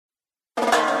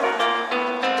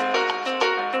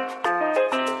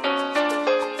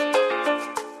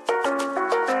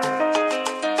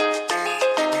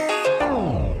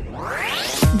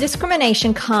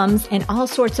Discrimination comes in all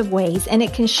sorts of ways, and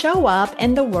it can show up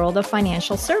in the world of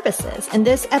financial services. In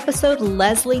this episode,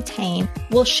 Leslie Tayne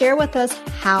will share with us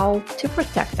how to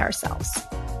protect ourselves.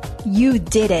 You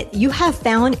did it. You have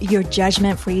found your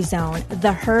judgment-free zone,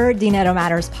 the Her Dinero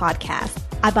Matters podcast,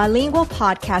 a bilingual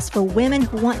podcast for women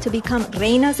who want to become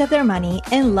reinas of their money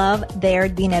and love their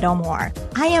dinero more.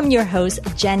 I am your host,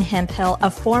 Jen Hemphill,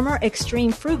 a former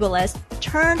extreme frugalist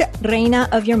turned reina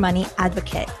of your money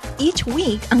advocate. Each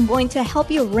week, I'm going to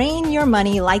help you reign your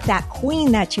money like that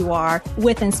queen that you are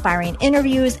with inspiring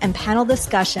interviews and panel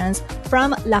discussions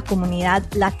from La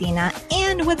Comunidad Latina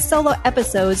and with solo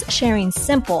episodes sharing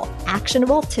simple,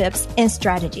 actionable tips and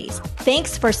strategies.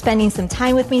 Thanks for spending some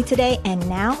time with me today. And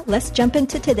now let's jump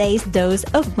into today's dose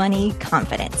of money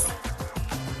confidence.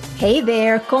 Hey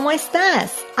there, ¿cómo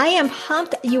estás? I am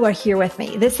pumped you are here with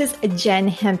me. This is Jen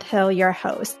Hemphill, your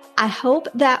host. I hope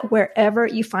that wherever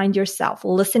you find yourself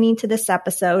listening to this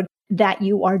episode, that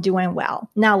you are doing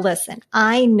well. Now listen,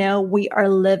 I know we are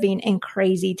living in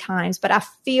crazy times, but I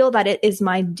feel that it is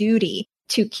my duty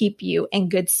to keep you in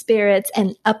good spirits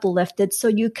and uplifted so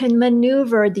you can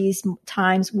maneuver these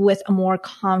times with more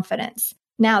confidence.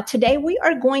 Now, today we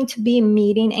are going to be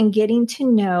meeting and getting to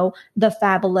know the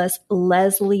fabulous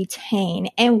Leslie Tayne,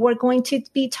 and we're going to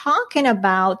be talking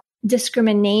about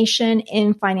discrimination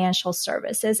in financial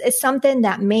services. It's something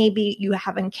that maybe you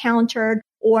have encountered,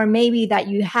 or maybe that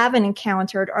you haven't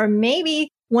encountered, or maybe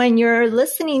when you're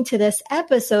listening to this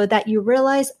episode that you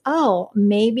realize, oh,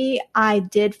 maybe I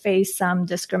did face some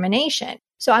discrimination.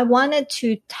 So I wanted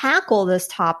to tackle this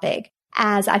topic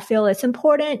as I feel it's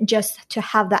important just to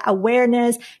have that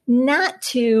awareness, not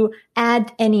to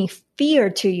add any fear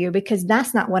to you, because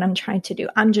that's not what I'm trying to do.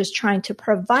 I'm just trying to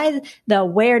provide the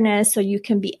awareness so you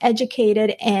can be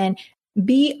educated and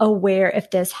be aware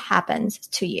if this happens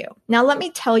to you. Now, let me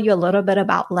tell you a little bit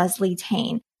about Leslie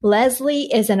Tayne.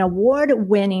 Leslie is an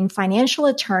award-winning financial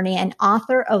attorney and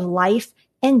author of Life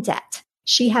in Debt.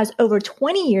 She has over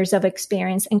 20 years of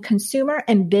experience in consumer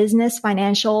and business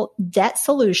financial debt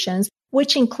solutions,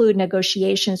 which include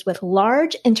negotiations with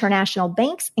large international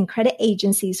banks and credit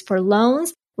agencies for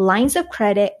loans, lines of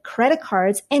credit, credit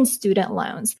cards, and student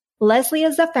loans. Leslie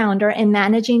is the founder and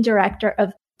managing director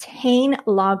of Tayne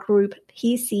Law Group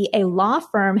PC, a law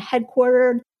firm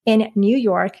headquartered in New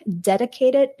York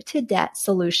dedicated to debt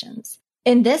solutions.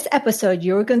 In this episode,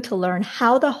 you're going to learn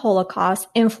how the Holocaust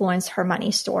influenced her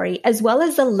money story, as well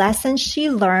as the lessons she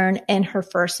learned in her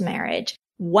first marriage,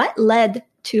 what led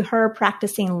to her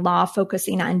practicing law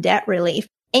focusing on debt relief,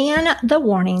 and the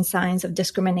warning signs of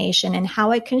discrimination and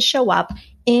how it can show up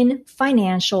in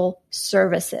financial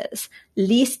services.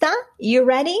 ¿Lista? You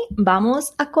ready?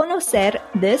 Vamos a conocer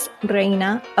this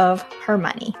reina of her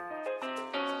money.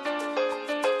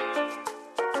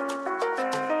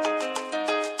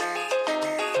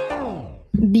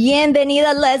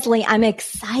 Bienvenida, Leslie. I'm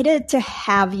excited to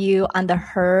have you on the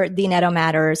Her Dinero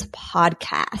Matters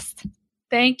podcast.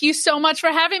 Thank you so much for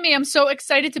having me. I'm so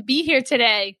excited to be here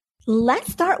today.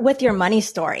 Let's start with your money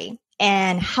story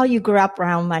and how you grew up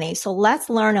around money. So let's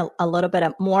learn a little bit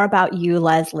more about you,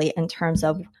 Leslie, in terms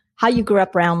of how you grew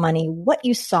up around money, what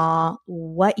you saw,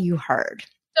 what you heard.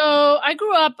 So I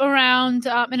grew up around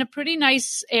in a pretty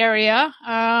nice area.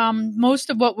 Most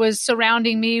of what was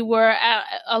surrounding me were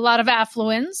a lot of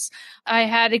affluence. I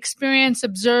had experience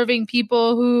observing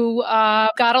people who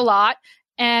got a lot.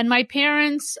 And my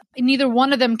parents, neither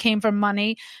one of them came from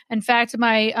money. In fact,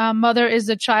 my mother is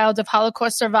a child of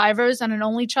Holocaust survivors and an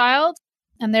only child.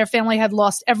 And their family had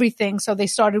lost everything. So they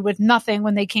started with nothing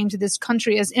when they came to this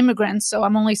country as immigrants. So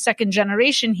I'm only second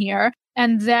generation here.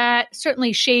 And that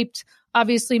certainly shaped,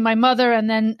 obviously, my mother and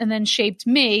then shaped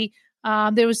me.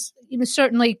 There was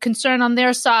certainly concern on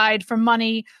their side for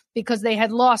money because they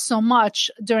had lost so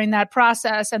much during that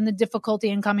process, and the difficulty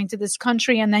in coming to this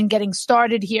country and then getting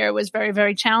started here was very,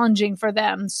 very challenging for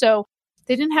them. So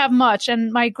they didn't have much.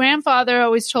 And my grandfather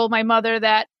always told my mother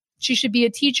that she should be a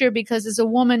teacher because as a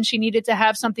woman, she needed to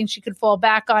have something she could fall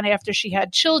back on after she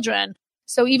had children.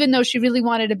 So even though she really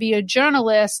wanted to be a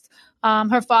journalist,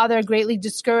 her father greatly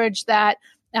discouraged that.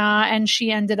 And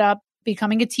she ended up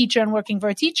becoming a teacher and working for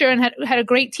a teacher and had a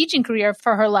great teaching career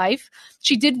for her life.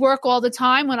 She did work all the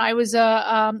time. When I was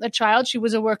a child, she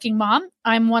was a working mom.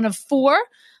 I'm one of four.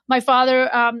 My father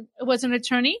was an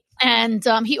attorney And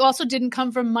he also didn't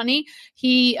come from money.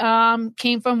 He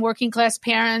came from working class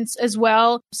parents as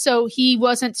well. So he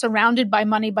wasn't surrounded by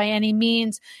money by any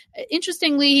means.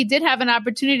 Interestingly, he did have an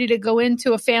opportunity to go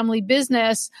into a family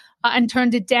business and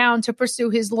turned it down to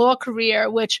pursue his law career,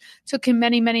 which took him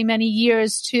many, many, many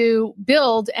years to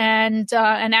build and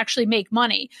actually make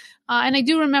money. And I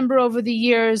do remember over the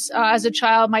years as a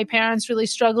child, my parents really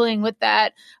struggling with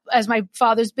that as my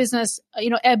father's business,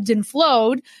 ebbed and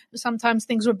flowed. Sometimes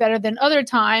things were better than other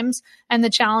times, and the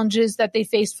challenges that they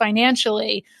faced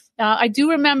financially. I do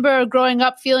remember growing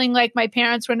up feeling like my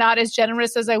parents were not as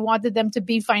generous as I wanted them to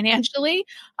be financially.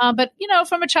 But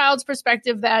from a child's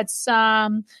perspective, that's,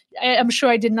 I'm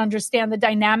sure I didn't understand the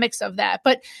dynamics of that.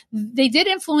 But they did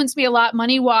influence me a lot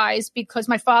money-wise because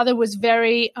my father was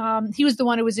he was the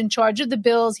one who was in charge of the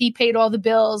bills. He paid all the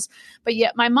bills. But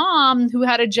yet my mom, who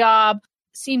had a job,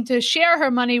 seemed to share her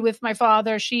money with my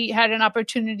father. She had an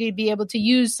opportunity to be able to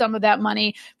use some of that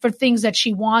money for things that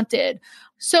she wanted.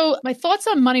 So my thoughts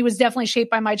on money was definitely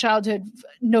shaped by my childhood,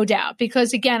 no doubt,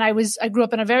 because again, I grew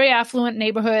up in a very affluent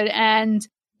neighborhood. And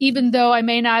even though I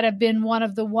may not have been one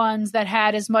of the ones that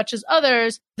had as much as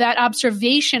others, that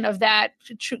observation of that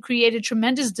created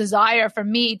tremendous desire for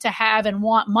me to have and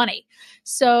want money.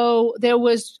 So there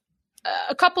was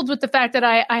coupled with the fact that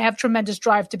I have tremendous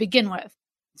drive to begin with.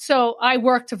 So I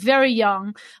worked very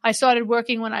young. I started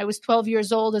working when I was 12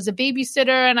 years old as a babysitter,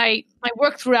 and I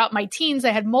worked throughout my teens.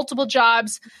 I had multiple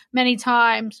jobs many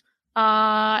times,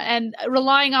 and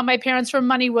relying on my parents for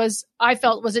money I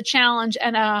felt was a challenge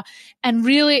and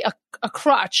really a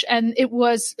crutch. And it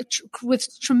was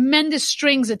with tremendous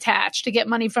strings attached to get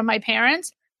money from my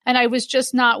parents. And I was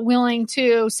just not willing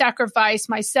to sacrifice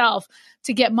myself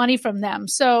to get money from them.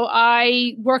 So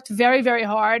I worked very, very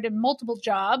hard in multiple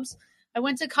jobs. I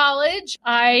went to college.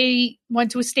 I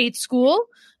went to a state school.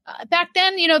 Back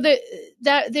then,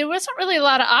 there wasn't really a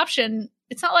lot of option.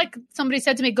 It's not like somebody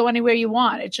said to me, go anywhere you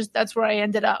want. It's just, that's where I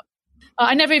ended up.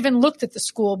 I never even looked at the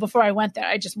school before I went there.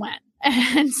 I just went.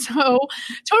 And so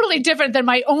totally different than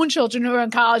my own children who were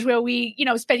in college where we,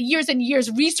 spent years and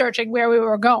years researching where we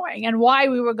were going and why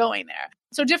we were going there.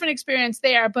 So different experience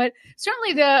there. But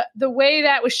certainly the way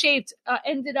that was shaped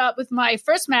ended up with my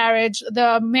first marriage.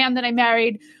 The man that I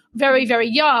married very, very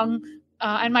young,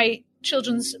 and my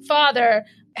children's father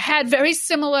had very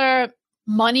similar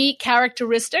money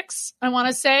characteristics, I want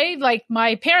to say, like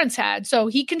my parents had. So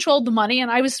he controlled the money, and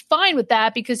I was fine with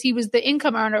that because he was the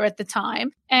income earner at the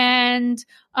time. And,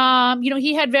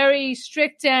 he had very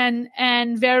strict and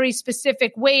very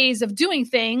specific ways of doing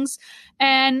things.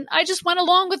 And I just went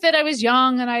along with it. I was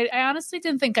young, and I honestly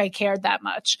didn't think I cared that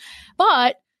much.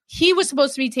 But he was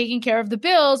supposed to be taking care of the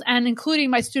bills and including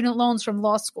my student loans from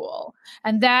law school.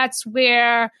 And that's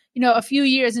where, a few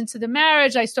years into the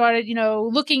marriage, I started,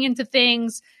 looking into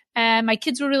things, and my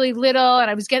kids were really little,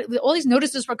 and I was getting all these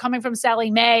notices were coming from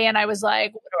Sally Mae. And I was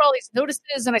like, what are all these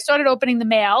notices? And I started opening the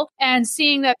mail and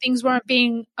seeing that things weren't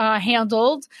being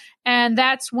handled. And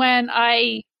that's when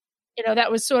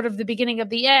that was sort of the beginning of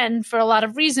the end for a lot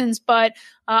of reasons. But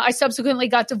I subsequently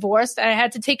got divorced. I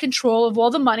had to take control of all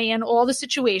the money and all the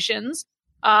situations.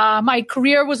 My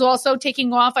career was also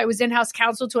taking off. I was in-house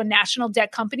counsel to a national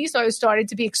debt company. So I was starting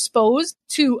to be exposed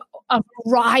to a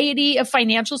variety of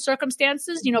financial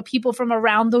circumstances, people from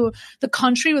around the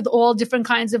country with all different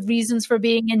kinds of reasons for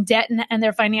being in debt and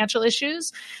their financial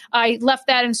issues. I left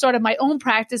that and started my own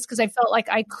practice because I felt like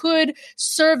I could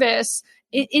service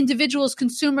individuals,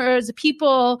 consumers,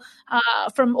 people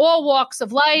from all walks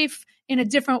of life in a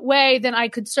different way than I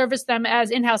could service them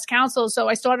as in-house counsel. So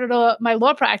I started my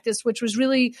law practice, which was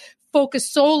really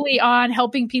focused solely on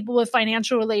helping people with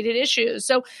financial related issues.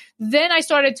 So then I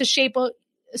started to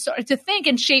think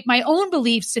and shape my own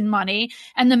beliefs in money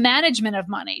and the management of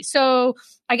money. So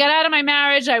I got out of my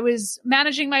marriage. I was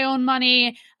managing my own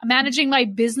money, managing my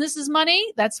business's money.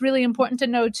 That's really important to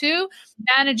know too.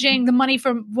 Managing the money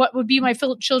from what would be my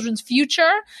children's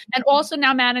future, and also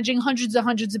now managing hundreds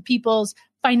of people's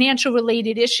financial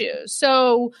related issues.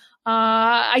 So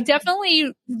I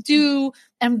definitely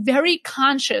am very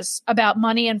conscious about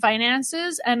money and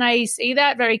finances. And I say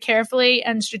that very carefully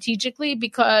and strategically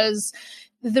because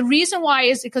the reason why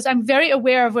is because I'm very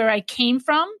aware of where I came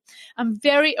from. I'm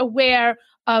very aware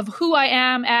of who I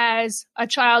am as a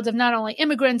child of not only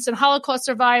immigrants and Holocaust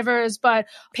survivors, but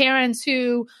parents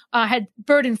who had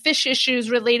bird and fish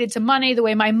issues related to money, the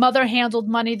way my mother handled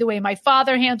money, the way my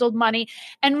father handled money,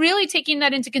 and really taking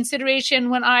that into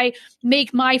consideration when I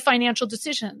make my financial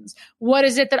decisions. What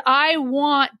is it that I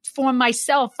want for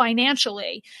myself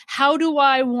financially? How do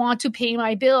I want to pay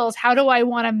my bills? How do I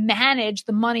want to manage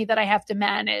the money that I have to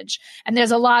manage? And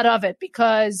there's a lot of it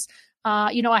because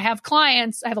I have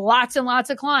clients. I have lots and lots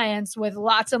of clients with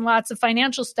lots and lots of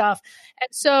financial stuff. And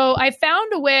so I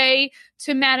found a way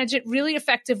to manage it really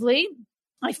effectively.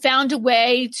 I found a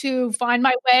way to find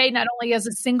my way, not only as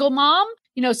a single mom,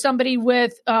 somebody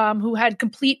with, who had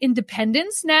complete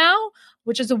independence now,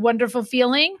 which is a wonderful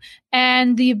feeling,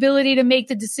 and the ability to make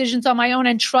the decisions on my own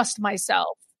and trust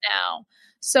myself now.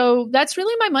 So that's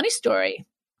really my money story.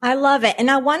 I love it.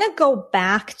 And I want to go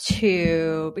back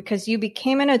to, because you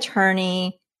became an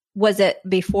attorney. Was it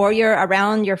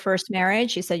around your first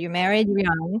marriage? You said you married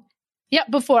young. Yeah,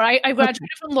 before I graduated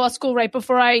from law school right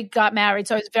before I got married.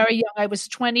 So I was very young. I was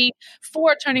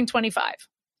 24, turning 25.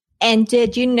 And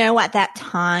did you know at that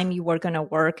time you were going to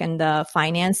work in the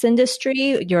finance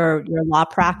industry, your law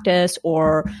practice,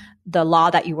 or the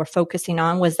law that you were focusing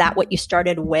on? Was that what you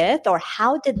started with, or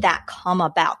how did that come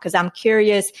about? Because I'm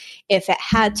curious if it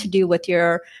had to do with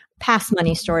your past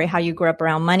money story, how you grew up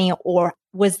around money, or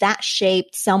was that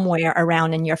shaped somewhere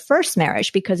around in your first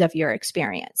marriage because of your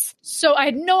experience? So I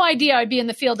had no idea I'd be in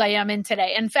the field I am in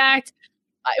today. In fact,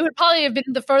 it would probably have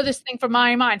been the furthest thing from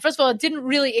my mind. First of all, it didn't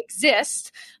really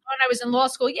exist when I was in law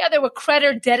school. Yeah, there were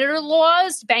creditor-debtor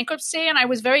laws, bankruptcy, and I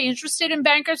was very interested in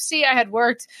bankruptcy. I had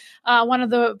worked, one of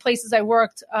the places I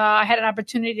worked, I had an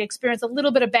opportunity to experience a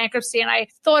little bit of bankruptcy, and I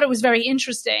thought it was very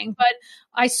interesting. But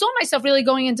I saw myself really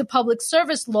going into public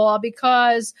service law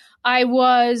because I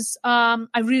was,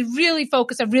 I really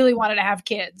focused. I really wanted to have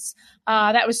kids.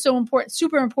 That was so important,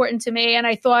 super important to me. And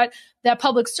I thought that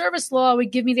public service law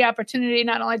would give me the opportunity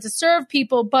not only to serve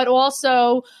people, but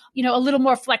also, a little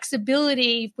more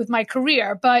flexibility with my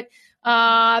career. But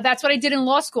that's what I did in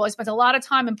law school. I spent a lot of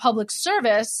time in public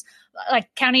service,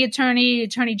 like county attorney,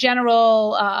 attorney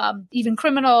general, even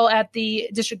criminal at the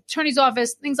district attorney's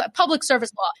office, things like public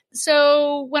service law.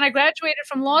 So when I graduated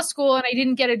from law school and I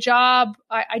didn't get a job,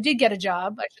 I did get a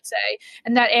job, I should say,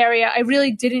 in that area. I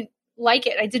really didn't like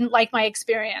it. I didn't like my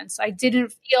experience. I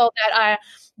didn't feel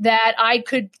that I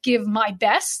could give my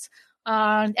best,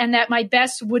 and that my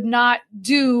best would not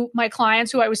do my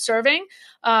clients who I was serving,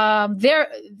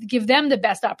 give them the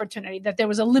best opportunity, that there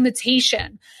was a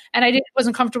limitation. And I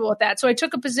wasn't comfortable with that. So I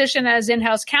took a position as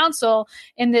in-house counsel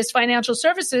in this financial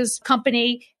services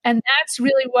company. And that's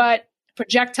really what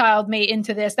projectiled me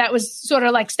into this. That was sort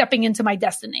of like stepping into my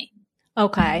destiny.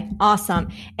 Okay, awesome.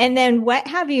 And then what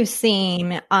have you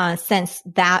seen since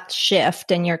that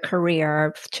shift in your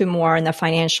career to more in the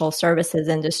financial services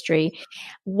industry?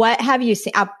 What have you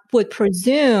seen? I would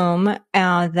presume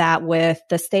that with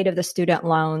the state of the student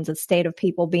loans, the state of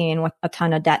people being with a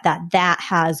ton of debt, that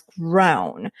has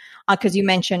grown, because you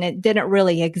mentioned it didn't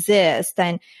really exist.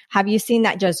 And have you seen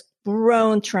that just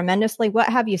grown tremendously? What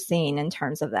have you seen in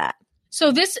terms of that? So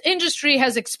this industry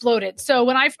has exploded. So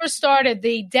when I first started,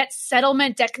 the debt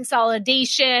settlement, debt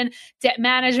consolidation, debt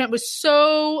management was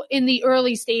so in the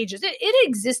early stages. It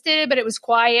existed, but it was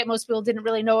quiet. Most people didn't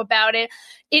really know about it.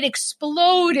 It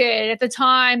exploded at the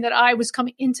time that I was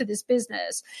coming into this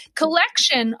business.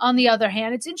 Collection, on the other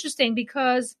hand, it's interesting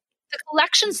because the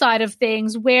collection side of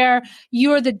things, where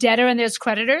you're the debtor and there's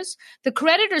creditors, the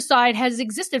creditor side has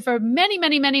existed for many,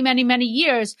 many, many, many, many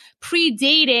years,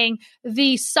 predating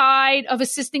the side of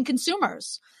assisting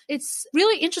consumers. It's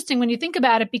really interesting when you think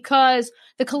about it, because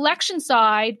the collection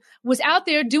side was out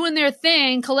there doing their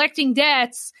thing, collecting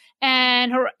debts,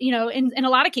 and in a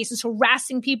lot of cases,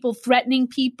 harassing people, threatening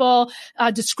people,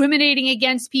 discriminating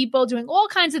against people, doing all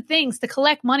kinds of things to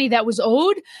collect money that was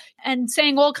owed, and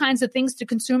saying all kinds of things to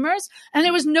consumers. And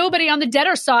there was nobody on the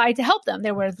debtor side to help them.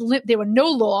 There were no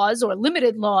laws or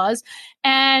limited laws.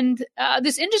 And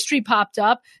this industry popped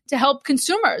up to help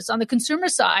consumers on the consumer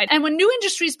side. And when new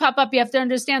industries pop up, you have to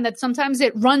understand that sometimes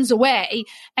it runs away,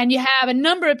 and you have a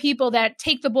number of people that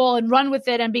take the ball and run with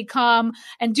it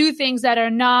and do things that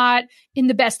are not in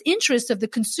the best interest of the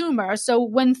consumer. So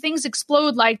when things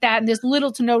explode like that and there's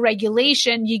little to no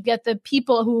regulation, you get the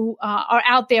people who are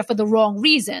out there for the wrong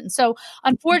reason. So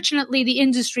unfortunately, the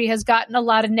industry has gotten a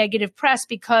lot of negative press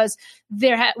because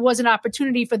there was an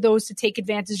opportunity for those to take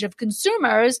advantage of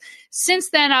consumers. Since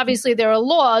then, obviously, there are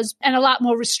laws and a lot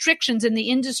more restrictions in the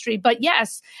industry. But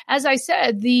yes, as I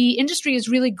said, the industry has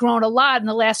really grown a lot in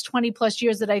the last 20 plus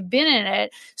years that I've been in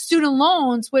it. Student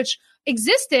loans, which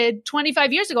existed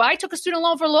 25 years ago. I took a student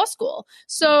loan for law school.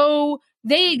 So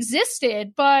they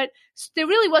existed, but there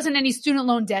really wasn't any student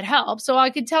loan debt help. So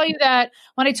I could tell you that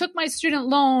when I took my student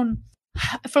loan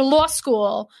for law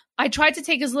school, I tried to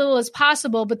take as little as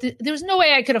possible, but there was no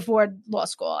way I could afford law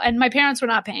school, and my parents were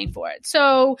not paying for it.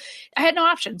 So I had no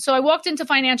option. So I walked into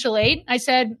financial aid. I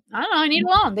said, I don't know, I need a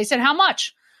loan. They said, how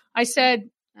much? I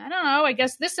said, I don't know, I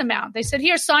guess this amount. They said,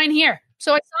 here, sign here.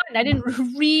 So I signed. I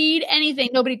didn't read anything.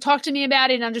 Nobody talked to me about it. I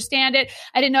didn't understand it.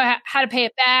 I didn't know how to pay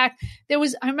it back.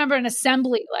 I remember an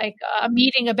assembly, like a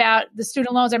meeting about the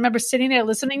student loans. I remember sitting there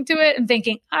listening to it and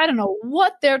thinking, I don't know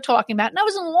what they're talking about. And I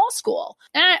was in law school.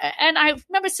 And I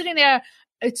remember sitting there.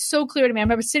 It's so clear to me. I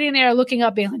remember sitting there looking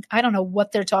up being like, I don't know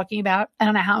what they're talking about. I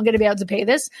don't know how I'm going to be able to pay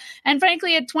this. And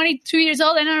frankly, at 22 years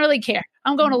old, I don't really care.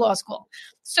 I'm going to law school.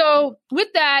 So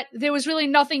with that, there was really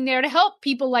nothing there to help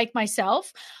people like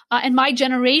myself and my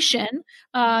generation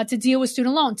to deal with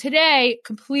student loan. Today,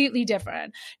 completely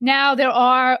different. Now there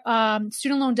are,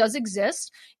 student loan does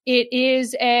exist. It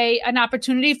is an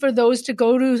opportunity for those to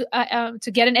go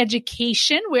to get an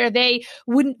education where they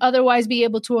wouldn't otherwise be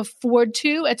able to afford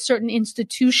to at certain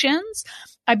institutions.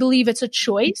 I believe it's a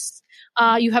choice.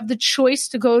 You have the choice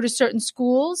to go to certain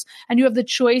schools, and you have the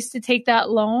choice to take that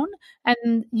loan.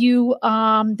 And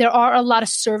there are a lot of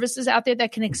services out there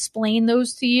that can explain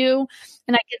those to you.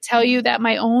 And I can tell you that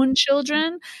my own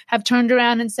children have turned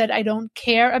around and said, I don't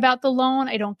care about the loan.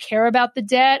 I don't care about the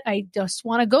debt. I just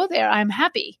want to go there. I'm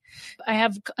happy. I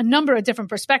have a number of different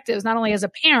perspectives, not only as a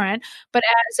parent, but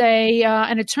as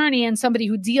an attorney and somebody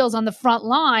who deals on the front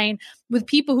line with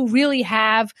people who really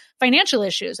have financial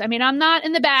issues. I mean, I'm not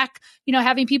in the back,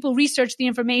 having people research the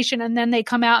information and then they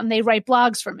come out and they write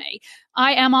blogs for me.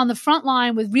 I am on the front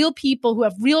line with real people who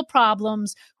have real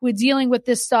problems, who are dealing with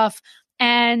this stuff.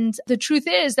 And the truth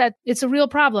is that it's a real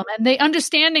problem. And the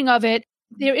understanding of it,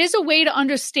 there is a way to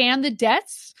understand the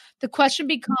debts. The question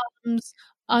becomes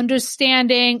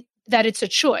understanding that it's a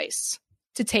choice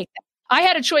to take them. I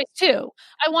had a choice too.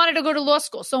 I wanted to go to law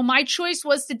school. So my choice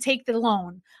was to take the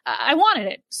loan. I wanted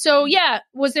it. So yeah,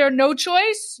 was there no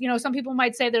choice? Some people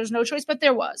might say there's no choice, but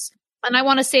there was. And I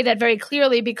want to say that very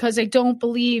clearly because I don't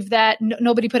believe that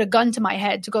nobody put a gun to my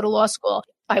head to go to law school.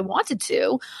 I wanted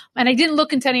to, and I didn't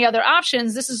look into any other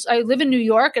options. I live in New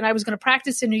York and I was going to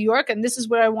practice in New York and this is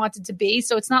where I wanted to be.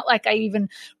 So it's not like I even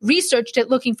researched it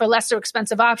looking for lesser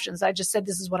expensive options. I just said,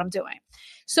 this is what I'm doing.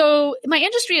 So my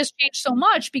industry has changed so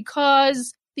much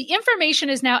because the information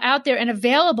is now out there and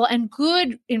available, and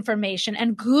good information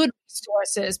and good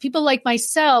resources. People like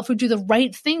myself who do the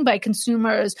right thing by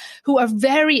consumers, who are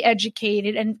very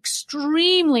educated and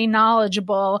extremely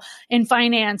knowledgeable in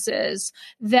finances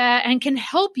and can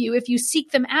help you if you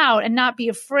seek them out and not be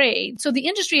afraid. So the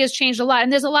industry has changed a lot,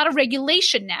 and there's a lot of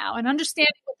regulation now, and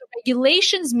understanding what the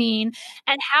regulations mean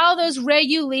and how those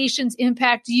regulations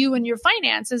impact you and your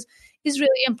finances is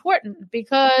really important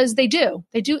because they do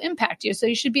impact you. So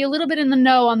you should be a little bit in the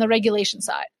know on the regulation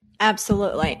side.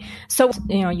 Absolutely. So,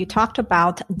 you talked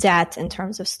about debt in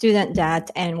terms of student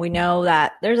debt, and we know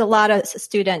that there's a lot of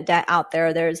student debt out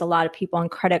there. There's a lot of people on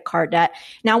credit card debt.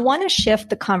 Now, I want to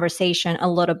shift the conversation a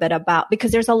little bit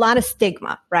because there's a lot of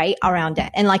stigma, right, around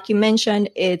debt. And like you mentioned,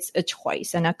 it's a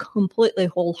choice, and I completely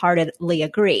wholeheartedly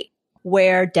agree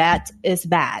where debt is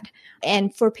bad.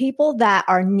 And for people that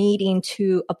are needing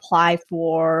to apply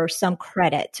for some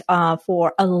credit,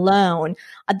 for a loan,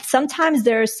 sometimes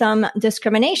there's some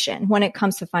discrimination when it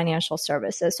comes to financial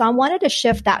services. So I wanted to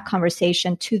shift that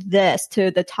conversation to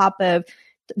the topic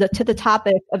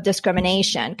of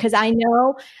discrimination, because I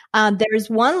know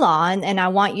there's one law, and I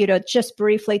want you to just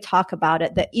briefly talk about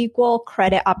it, the Equal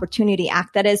Credit Opportunity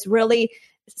Act, that is really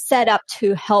set up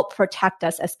to help protect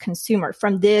us as consumers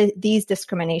from these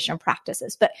discrimination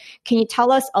practices. But can you tell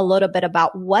us a little bit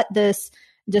about what this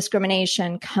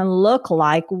discrimination can look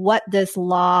like, what this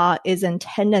law is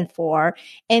intended for,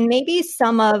 and maybe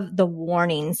some of the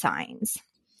warning signs?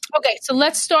 Okay, so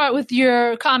let's start with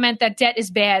your comment that debt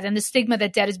is bad and the stigma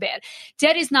that debt is bad.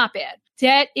 Debt is not bad.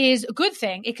 Debt is a good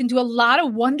thing. It can do a lot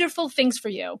of wonderful things for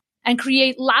you and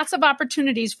create lots of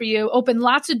opportunities for you, open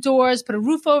lots of doors, put a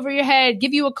roof over your head,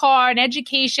 give you a car, an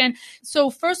education. So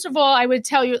first of all, I would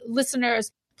tell your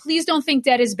listeners, please don't think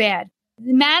debt is bad.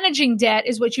 Managing debt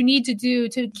is what you need to do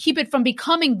to keep it from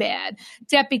becoming bad.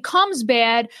 Debt becomes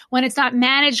bad when it's not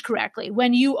managed correctly,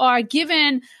 when you are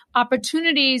given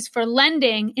opportunities for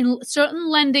lending in certain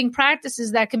lending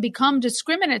practices that can become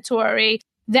discriminatory.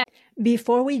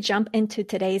 Before we jump into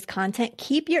today's content,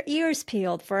 keep your ears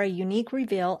peeled for a unique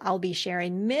reveal I'll be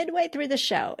sharing midway through the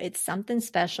show. It's something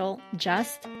special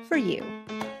just for you.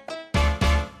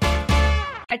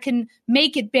 I can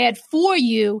make it bad for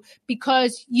you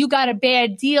because you got a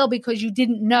bad deal because you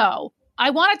didn't know. I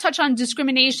want to touch on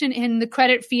discrimination in the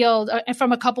credit field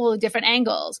from a couple of different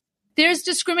angles. There's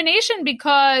discrimination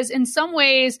because in some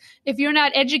ways, if you're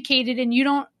not educated and you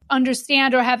don't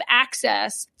understand or have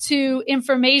access to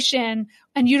information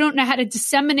and you don't know how to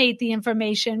disseminate the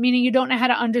information, meaning you don't know how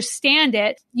to understand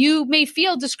it, you may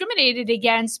feel discriminated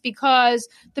against because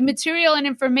the material and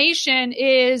information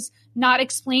is not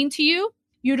explained to you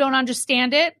you don't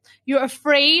understand it, you're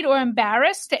afraid or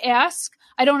embarrassed to ask,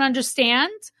 I don't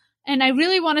understand. And I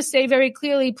really want to say very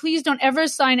clearly, please don't ever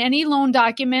sign any loan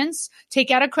documents, take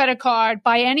out a credit card,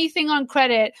 buy anything on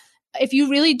credit if you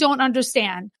really don't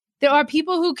understand. There are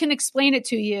people who can explain it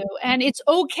to you. And it's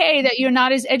okay that you're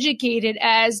not as educated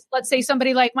as, let's say,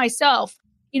 somebody like myself.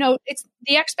 It's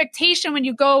the expectation when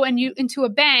you go into a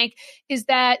bank is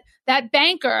that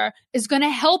banker is going to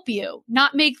help you,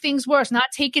 not make things worse, not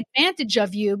take advantage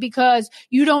of you because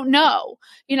you don't know.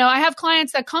 I have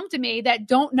clients that come to me that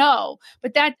don't know,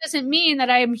 but that doesn't mean that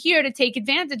I am here to take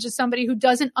advantage of somebody who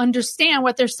doesn't understand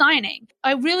what they're signing.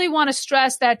 I really want to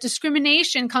stress that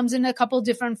discrimination comes in a couple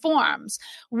different forms.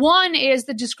 One is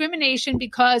the discrimination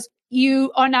because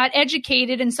you are not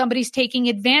educated and somebody's taking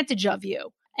advantage of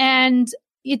you. And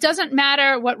it doesn't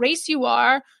matter what race you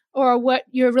are or what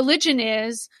your religion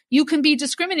is, you can be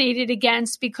discriminated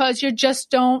against because you just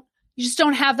don't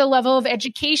have the level of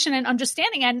education and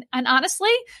understanding. And honestly,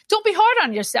 don't be hard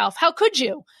on yourself. How could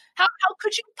you? How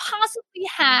could you possibly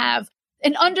have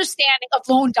an understanding of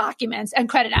loan documents and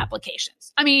credit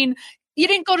applications? I mean, you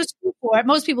didn't go to school for it.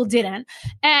 Most people didn't.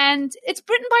 And it's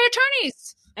written by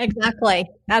attorneys. Exactly.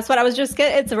 That's what I was just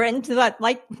getting. It's written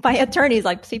by attorneys,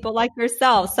 like people like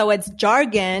yourself. So it's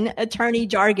jargon, attorney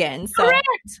jargon. So correct.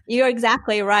 You're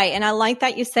exactly right. And I like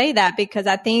that you say that because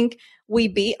I think we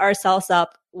beat ourselves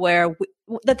up where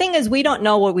the thing is we don't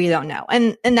know what we don't know.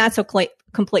 And that's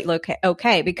completely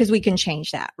okay because we can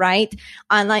change that, right?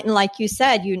 And like you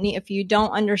said, if you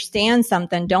don't understand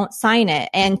something, don't sign it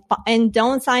and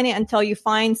don't sign it until you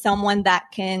find someone that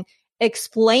can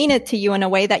explain it to you in a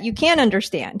way that you can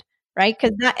understand, right?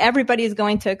 Because not everybody is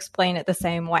going to explain it the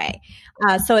same way.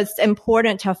 So it's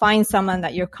important to find someone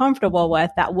that you're comfortable with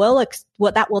that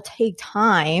will take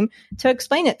time to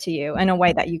explain it to you in a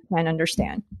way that you can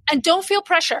understand. And don't feel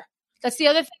pressure. That's the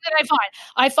other thing that I find.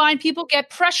 I find people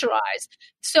get pressurized.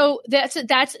 So that's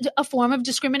a form of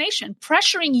discrimination,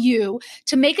 pressuring you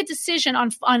to make a decision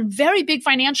on very big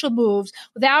financial moves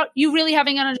without you really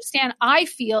having an understand. I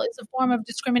feel it's a form of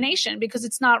discrimination because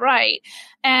it's not right.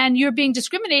 And you're being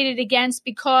discriminated against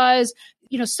because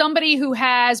somebody who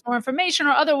has more information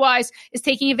or otherwise is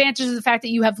taking advantage of the fact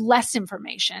that you have less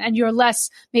information and you're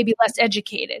maybe less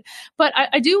educated. But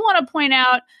I do want to point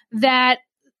out that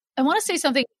I want to say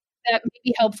something that may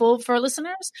be helpful for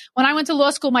listeners. When I went to law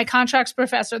school, my contracts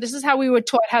professor, this is how we were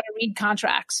taught how to read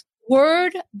contracts.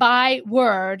 Word by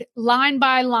word, line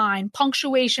by line,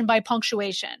 punctuation by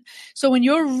punctuation. So when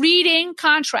you're reading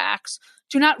contracts,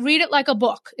 do not read it like a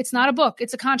book. It's not a book.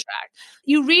 It's a contract.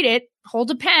 You read it,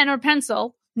 hold a pen or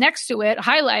pencil next to it,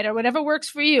 highlighter, whatever works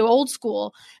for you, old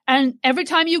school. And every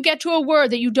time you get to a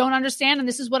word that you don't understand, and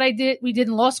this is what we did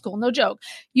in law school, no joke,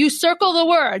 you circle the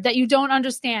word that you don't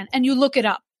understand and you look it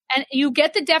up. And you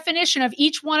get the definition of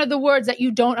each one of the words that you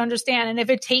don't understand. And if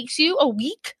it takes you a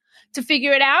week to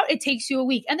figure it out, it takes you a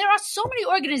week. And there are so many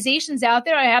organizations out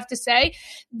there, I have to say.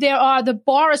 There are the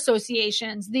bar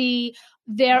associations.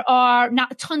 There are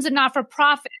tons of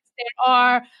not-for-profits. There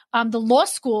are the law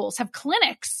schools have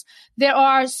clinics. There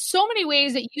are so many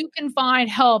ways that you can find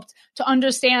help to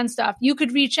understand stuff. You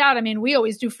could reach out. I mean, we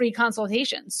always do free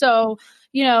consultations. So,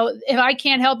 if I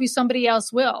can't help you, somebody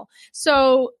else will.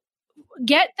 So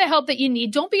get the help that you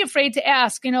need. Don't be afraid to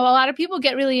ask. A lot of people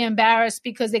get really embarrassed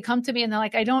because they come to me and they're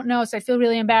like, I don't know. So I feel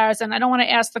really embarrassed and I don't want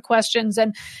to ask the questions.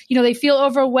 And, they feel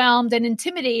overwhelmed and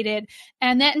intimidated.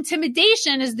 And that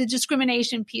intimidation is the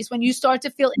discrimination piece when you start to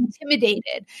feel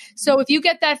intimidated. So if you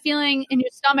get that feeling in your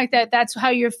stomach that's how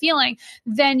you're feeling,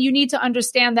 then you need to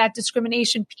understand that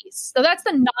discrimination piece. So that's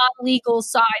the non-legal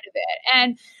side of it.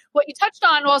 And what you touched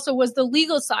on also was the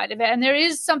legal side of it. And there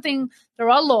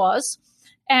are laws.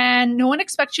 And no one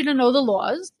expects you to know the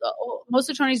laws. Most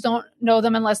attorneys don't know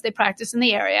them unless they practice in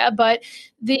the area. But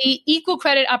the Equal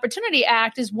Credit Opportunity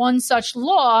Act is one such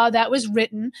law that was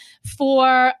written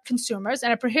for consumers,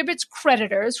 and it prohibits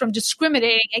creditors from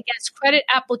discriminating against credit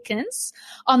applicants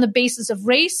on the basis of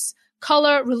race,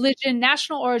 color, religion,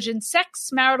 national origin,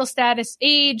 sex, marital status,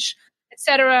 age,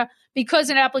 etc., because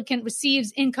an applicant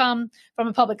receives income from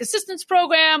a public assistance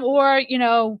program or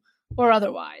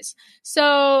otherwise.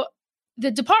 So the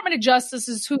Department of Justice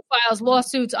is who files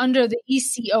lawsuits under the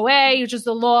ECOA, which is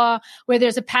the law where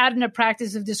there's a pattern of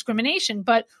practice of discrimination.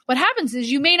 But what happens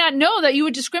is you may not know that you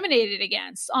were discriminated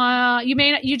against.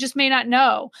 You just may not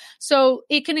know. So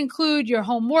it can include your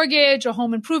home mortgage or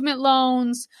home improvement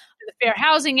loans, the Fair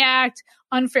Housing Act,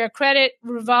 unfair credit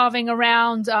revolving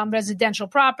around residential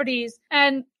properties,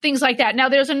 and things like that. Now,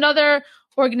 there's another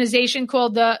organization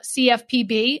called the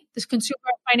CFPB, the Consumer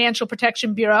Financial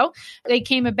Protection Bureau. They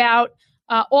came about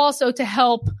also to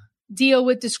help deal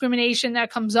with discrimination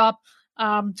that comes up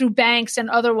through banks and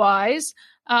otherwise.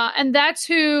 And that's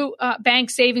who bank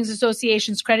savings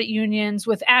associations, credit unions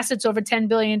with assets over $10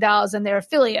 billion and their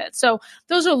affiliates. So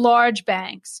those are large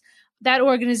banks. That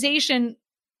organization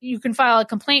you can file a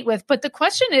complaint with. But the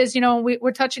question is,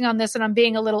 we're touching on this and I'm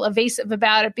being a little evasive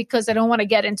about it because I don't want to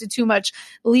get into too much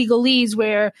legalese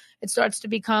where it starts to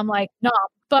become like, no.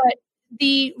 But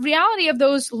the reality of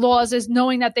those laws is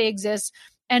knowing that they exist.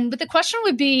 But the question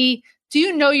would be, do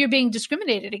you know you're being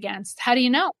discriminated against? How do you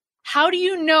know? How do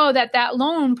you know that that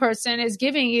loan person is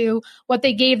giving you what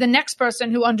they gave the next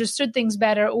person who understood things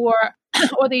better, or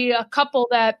the couple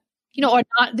that, are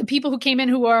not the people who came in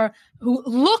who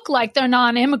look like they're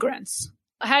non-immigrants?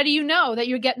 How do you know that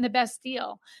you're getting the best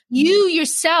deal? You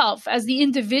yourself as the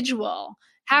individual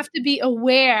have to be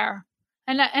aware.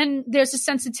 And there's a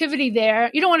sensitivity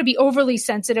there. You don't want to be overly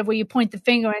sensitive where you point the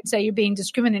finger and say you're being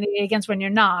discriminated against when you're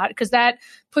not, because that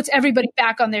puts everybody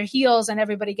back on their heels and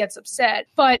everybody gets upset.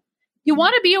 But you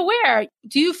want to be aware.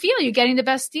 Do you feel you're getting the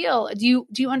best deal? Do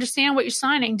you understand what you're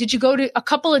signing? Did you go to a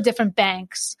couple of different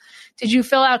banks? Did you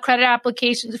fill out credit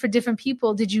applications for different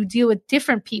people? Did you deal with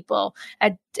different people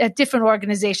at different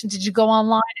organizations? Did you go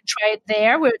online and try it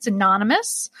there where it's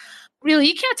anonymous? Really,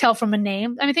 you can't tell from a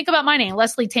name. I mean, think about my name,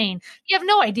 Leslie Tayne. You have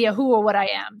no idea who or what I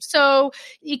am. So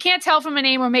you can't tell from a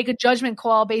name or make a judgment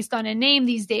call based on a name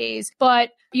these days. But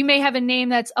you may have a name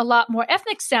that's a lot more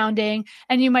ethnic sounding,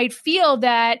 and you might feel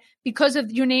that because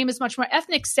of your name is much more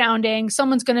ethnic sounding,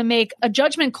 someone's going to make a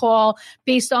judgment call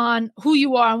based on who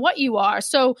you are and what you are.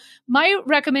 So my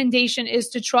recommendation is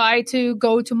to try to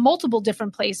go to multiple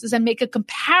different places and make a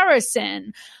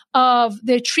comparison of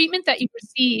the treatment that you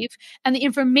receive and the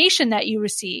information that you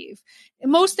receive.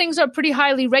 Most things are pretty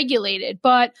highly regulated,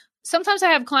 but sometimes I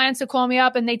have clients that call me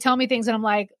up and they tell me things and I'm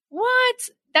like, what?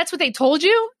 That's what they told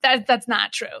you? That's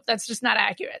not true. That's just not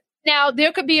accurate. Now,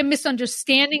 there could be a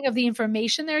misunderstanding of the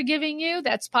information they're giving you.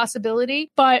 That's a possibility,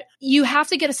 but you have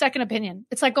to get a second opinion.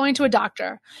 It's like going to a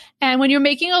doctor. And when you're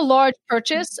making a large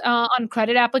purchase on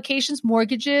credit applications,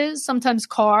 mortgages, sometimes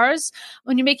cars,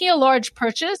 when you're making a large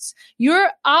purchase, you're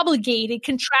obligated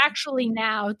contractually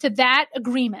now to that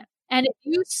agreement. And if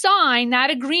you sign that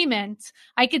agreement,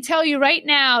 I could tell you right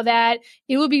now that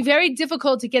it will be very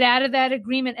difficult to get out of that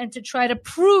agreement and to try to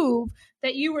prove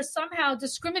that you were somehow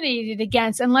discriminated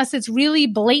against unless it's really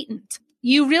blatant.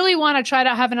 You really want to try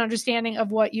to have an understanding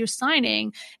of what you're signing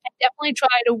and definitely try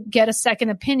to get a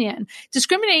second opinion.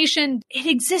 Discrimination, it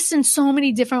exists in so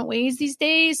many different ways these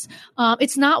days.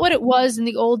 It's not what it was in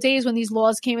the old days when these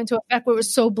laws came into effect, where it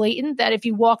was so blatant that if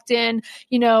you walked in,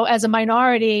 as a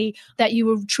minority, that you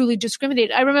were truly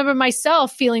discriminated. I remember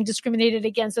myself feeling discriminated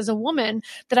against as a woman,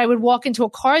 that I would walk into a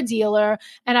car dealer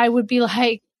and I would be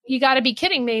like, you got to be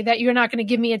kidding me that you're not going to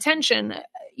give me attention.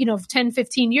 10,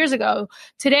 15 years ago.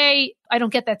 Today, I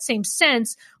don't get that same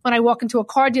sense when I walk into a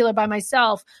car dealer by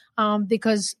myself,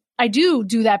 because I do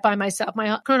that by myself.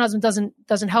 My current husband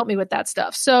doesn't help me with that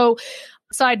stuff. So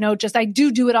side note, I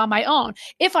do it on my own.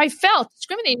 If I felt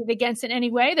discriminated against in any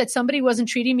way, that somebody wasn't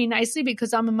treating me nicely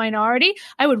because I'm a minority,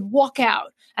 I would walk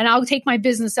out and I'll take my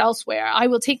business elsewhere. I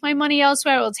will take my money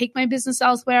elsewhere. I will take my business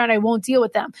elsewhere and I won't deal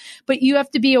with them. But you have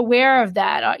to be aware of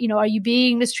that. Are you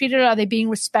being mistreated? Are they being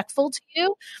respectful to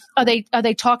you? Are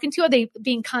they talking to you? Are they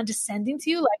being condescending to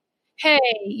you? Like, hey,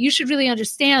 you should really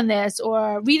understand this,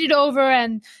 or read it over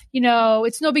and,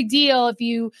 it's no big deal if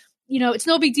it's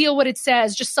no big deal what it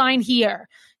says, just sign here.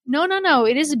 No.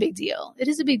 It is a big deal. It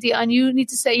is a big deal. And you need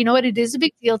to say, you know what, it is a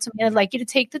big deal to me. I'd like you to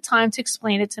take the time to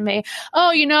explain it to me.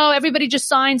 Oh, everybody just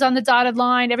signs on the dotted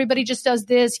line. Everybody just does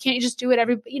this. Can't you just do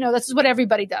it? This is what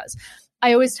everybody does.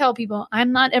 I always tell people,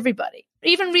 I'm not everybody.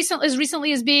 Even as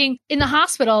recently as being in the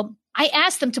hospital, I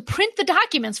asked them to print the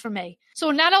documents for me.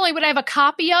 So not only would I have a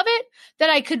copy of it, that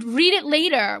I could read it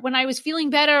later when I was feeling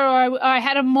better, or I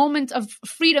had a moment of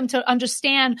freedom to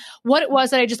understand what it was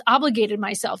that I just obligated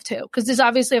myself to. Because there's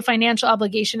obviously a financial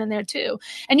obligation in there too.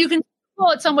 And you can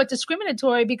call it somewhat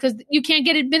discriminatory because you can't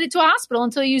get admitted to a hospital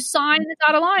until you sign the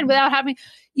dotted line without having.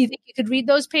 You think you could read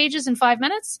those pages in 5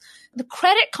 minutes? The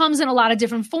credit comes in a lot of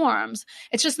different forms.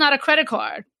 It's just not a credit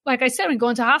card. Like I said, when you go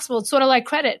into hospital, it's sort of like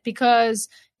credit, because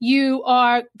you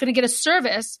are going to get a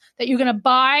service that you're going to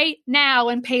buy now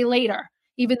and pay later,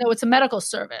 even though it's a medical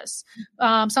service.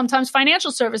 Sometimes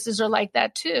financial services are like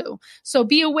that too. So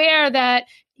be aware that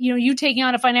you taking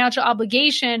on a financial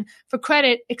obligation for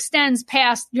credit extends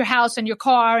past your house and your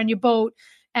car and your boat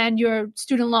and your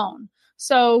student loan.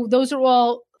 So those are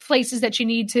all places that you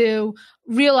need to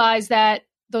realize that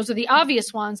those are the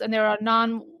obvious ones, and there are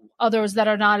others that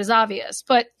are not as obvious.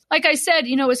 But like I said,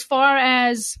 as far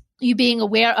as you being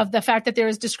aware of the fact that there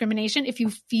is discrimination. If you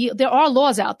feel there are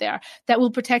laws out there that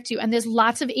will protect you, and there's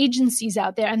lots of agencies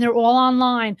out there, and they're all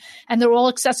online, and they're all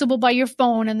accessible by your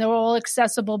phone, and they're all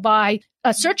accessible by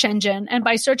a search engine. And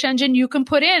by search engine, you can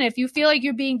put in, if you feel like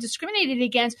you're being discriminated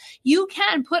against, you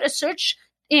can put a search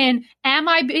in, am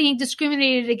I being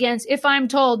discriminated against if I'm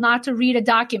told not to read a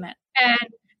document? And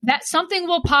that something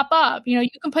will pop up. You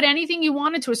can put anything you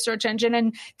want into a search engine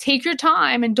and take your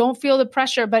time and don't feel the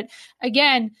pressure. But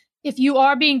again, if you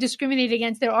are being discriminated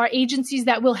against, there are agencies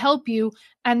that will help you,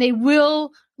 and they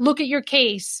will look at your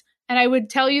case. And I would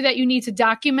tell you that you need to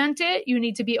document it. You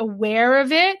need to be aware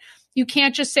of it. You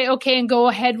can't just say, okay, and go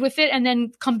ahead with it and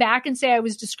then come back and say I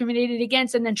was discriminated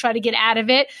against and then try to get out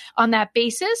of it on that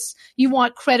basis. You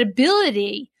want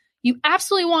credibility. You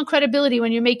absolutely want credibility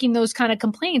when you're making those kind of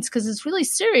complaints, because it's really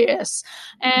serious.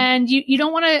 And you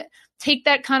don't want to take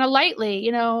that kind of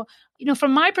lightly.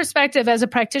 From my perspective as a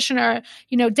practitioner,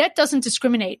 debt doesn't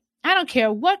discriminate. I don't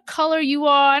care what color you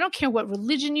are. I don't care what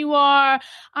religion you are.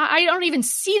 I don't even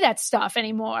see that stuff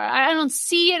anymore. I don't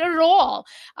see it at all.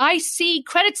 I see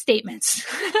credit statements,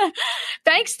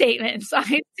 bank statements.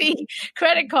 I see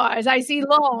credit cards. I see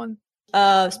loans.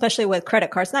 Especially with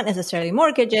credit cards, not necessarily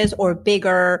mortgages or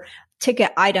bigger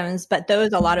ticket items, but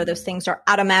a lot of those things are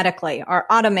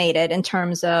automated in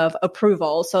terms of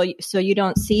approval. So you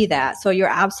don't see that. So you're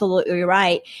absolutely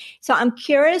right. So I'm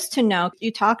curious to know,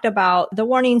 you talked about the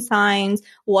warning signs,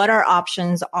 what our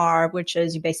options are, which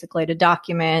is basically to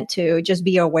document, to just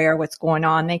be aware of what's going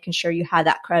on, making sure you have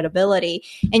that credibility.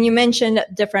 And you mentioned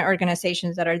different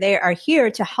organizations that are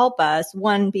here to help us,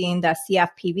 one being the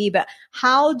CFPB, but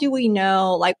how do we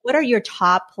know, what are your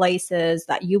top places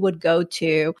that you would go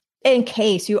to in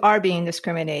case you are being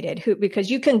discriminated? Because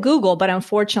you can Google, but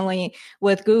unfortunately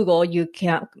with Google, you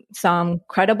can't, some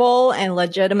credible and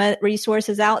legitimate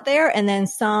resources out there. And then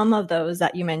some of those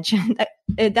that you mentioned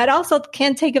that also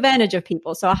can take advantage of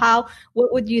people. So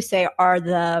what would you say are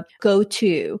the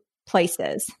go-to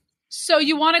places? So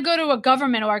you want to go to a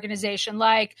government organization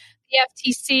like the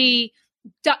FTC,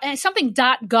 something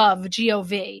 .gov,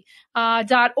 G-O-V.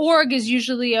 .org is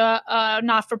usually a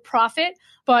not-for-profit,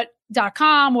 but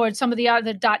 .com or some of the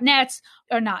other .nets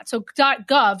are not. So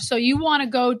 .gov. So you want to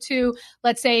go to,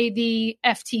 let's say, the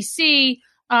FTC.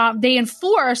 They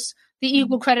enforce the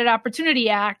Equal Credit Opportunity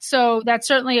Act. So that's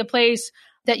certainly a place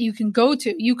that you can go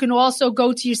to. You can also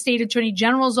go to your state attorney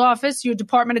general's office, your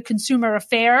Department of Consumer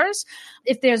Affairs.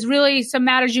 If there's really some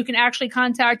matters, you can actually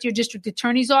contact your district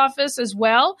attorney's office as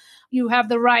well. You have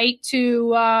the right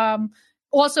to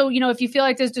also, if you feel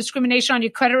like there's discrimination on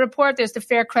your credit report, there's the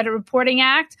Fair Credit Reporting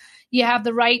Act. You have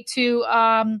the right to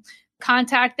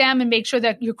contact them and make sure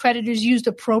that your credit is used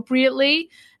appropriately.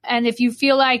 And if you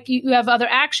feel like you have other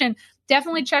action,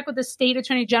 definitely check with the state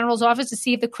attorney general's office to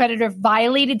see if the creditor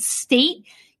violated state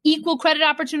equal credit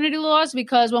opportunity laws,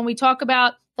 because when we talk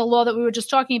about the law that we were just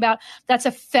talking about, that's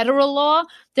a federal law.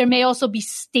 There may also be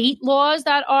state laws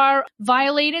that are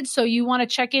violated. So you want to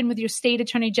check in with your state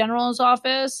attorney general's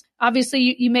office.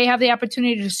 Obviously, you may have the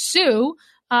opportunity to sue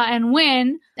and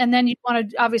win. And then you want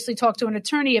to obviously talk to an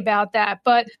attorney about that.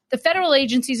 But the federal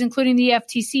agencies, including the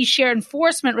FTC, share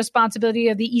enforcement responsibility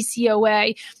of the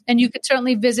ECOA. And you could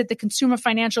certainly visit the Consumer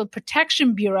Financial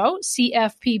Protection Bureau,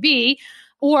 CFPB,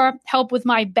 or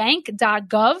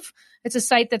helpwithmybank.gov. It's a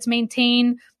site that's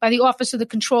maintained by the Office of the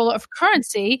Controller of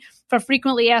Currency for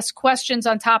frequently asked questions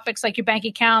on topics like your bank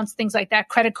accounts, things like that,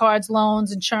 credit cards,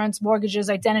 loans, insurance, mortgages,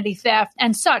 identity theft,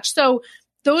 and such. So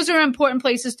those are important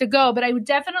places to go, but I would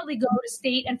definitely go to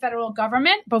state and federal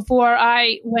government before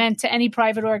I went to any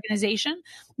private organization.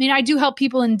 I mean, I do help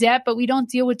people in debt, but we don't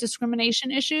deal with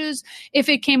discrimination issues. If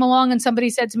it came along and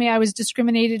somebody said to me I was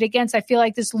discriminated against, I feel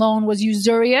like this loan was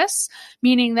usurious,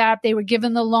 meaning that they were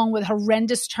given the loan with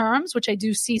horrendous terms, which I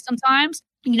do see sometimes.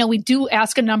 We do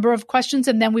ask a number of questions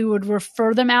and then we would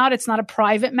refer them out. It's not a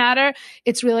private matter.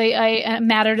 It's really a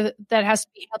matter that has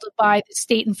to be handled by the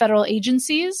state and federal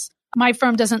agencies. My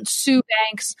firm doesn't sue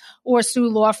banks or sue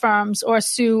law firms or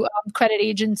sue credit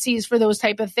agencies for those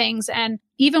type of things. And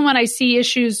even when I see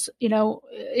issues,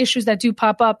 issues that do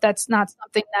pop up, that's not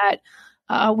something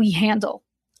that we handle.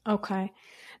 Okay.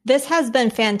 This has been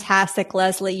fantastic,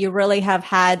 Leslie. You really have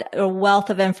had a wealth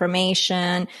of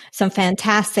information, some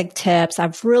fantastic tips.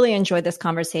 I've really enjoyed this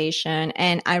conversation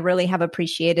and I really have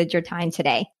appreciated your time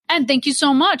today. And thank you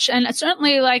so much. And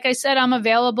certainly, like I said, I'm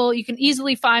available. You can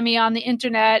easily find me on the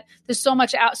internet. There's so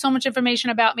much information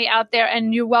about me out there,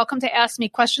 and you're welcome to ask me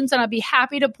questions, and I'll be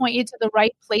happy to point you to the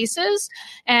right places.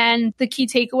 And the key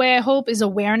takeaway, I hope, is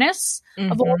awareness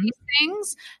of all these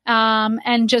things.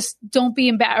 And just don't be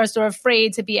embarrassed or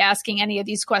afraid to be asking any of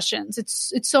these questions.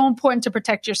 It's so important to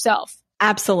protect yourself.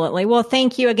 Absolutely. Well,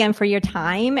 thank you again for your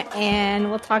time, and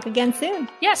we'll talk again soon.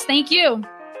 Yes, thank you.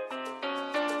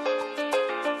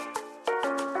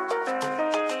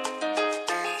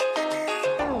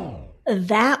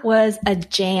 That was a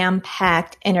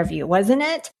jam-packed interview, wasn't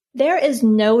it? There is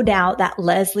no doubt that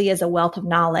Leslie is a wealth of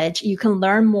knowledge. You can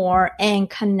learn more and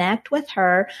connect with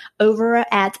her over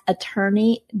at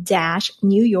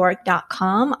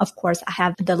attorney-newyork.com. Of course, I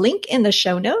have the link in the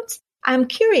show notes. I'm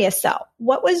curious though,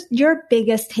 what was your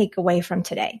biggest takeaway from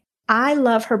today? I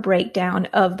love her breakdown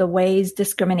of the ways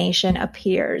discrimination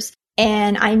appears.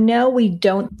 And I know we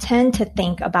don't tend to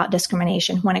think about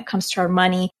discrimination when it comes to our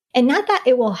money. And not that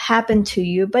it will happen to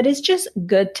you, but it's just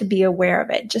good to be aware of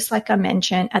it, just like I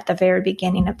mentioned at the very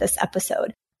beginning of this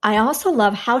episode. I also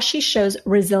love how she shows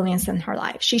resilience in her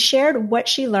life. She shared what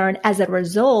she learned as a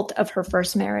result of her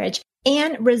first marriage,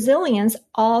 and resilience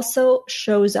also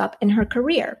shows up in her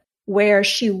career, where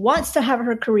she wants to have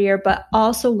her career, but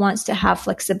also wants to have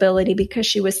flexibility because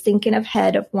she was thinking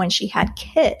ahead of when she had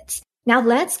kids. Now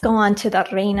let's go on to the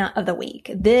Reina of the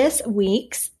Week. This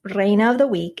week's Reina of the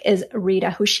Week is Rita,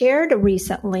 who shared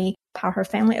recently how her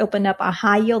family opened up a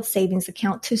high yield savings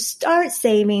account to start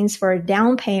savings for a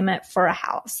down payment for a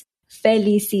house.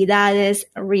 Felicidades,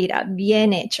 Rita.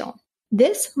 Bien hecho.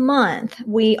 This month,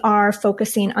 we are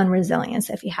focusing on resilience,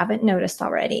 if you haven't noticed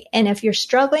already. And if you're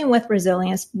struggling with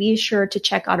resilience, be sure to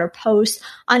check out our post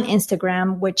on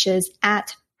Instagram, which is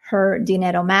at Her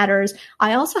Dinero Matters.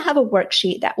 I also have a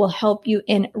worksheet that will help you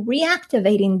in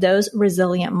reactivating those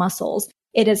resilient muscles.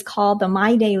 It is called the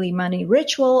My Daily Money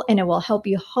Ritual, and it will help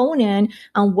you hone in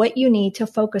on what you need to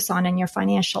focus on in your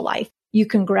financial life. You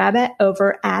can grab it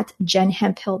over at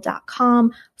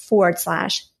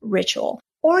jenhemphill.com/ritual.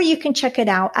 Or you can check it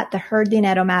out at the Her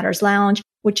Dinero Matters Lounge,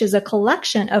 which is a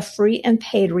collection of free and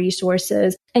paid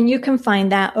resources. And you can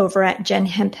find that over at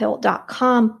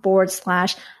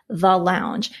jenhemphill.com/the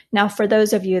lounge. Now, for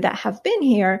those of you that have been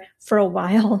here for a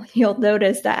while, you'll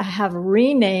notice that I have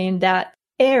renamed that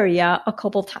area a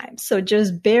couple times. So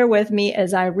just bear with me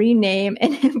as I rename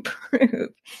and improve.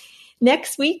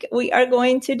 Next week, we are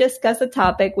going to discuss a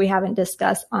topic we haven't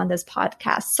discussed on this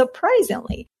podcast,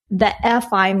 surprisingly, the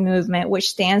FI movement, which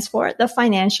stands for the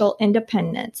Financial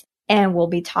Independence. And we'll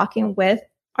be talking with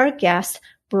our guest,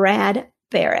 Brad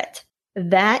Barrett.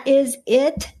 That is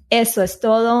it. Eso es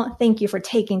todo. Thank you for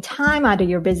taking time out of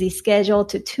your busy schedule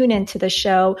to tune into the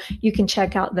show. You can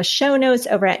check out the show notes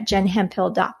over at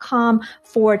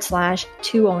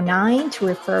jenhemphill.com/209 to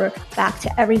refer back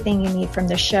to everything you need from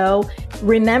the show.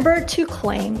 Remember to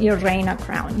claim your Reina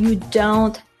crown. You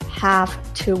don't have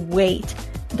to wait.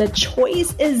 The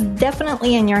choice is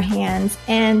definitely in your hands,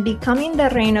 and becoming the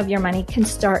reina of your money can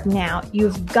start now.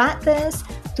 You've got this.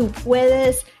 Tú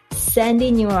puedes.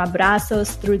 Sending you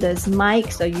abrazos through this mic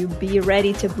so you be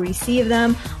ready to receive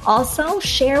them. Also,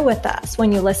 share with us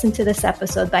when you listen to this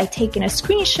episode by taking a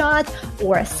screenshot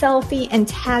or a selfie and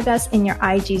tag us in your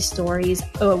IG stories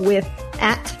with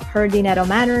at Her Dinero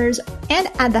Matters and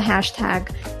add the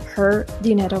hashtag Her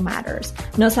Dinero Matters.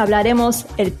 Nos hablaremos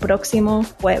el próximo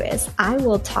jueves. I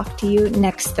will talk to you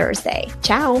next Thursday.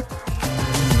 Ciao.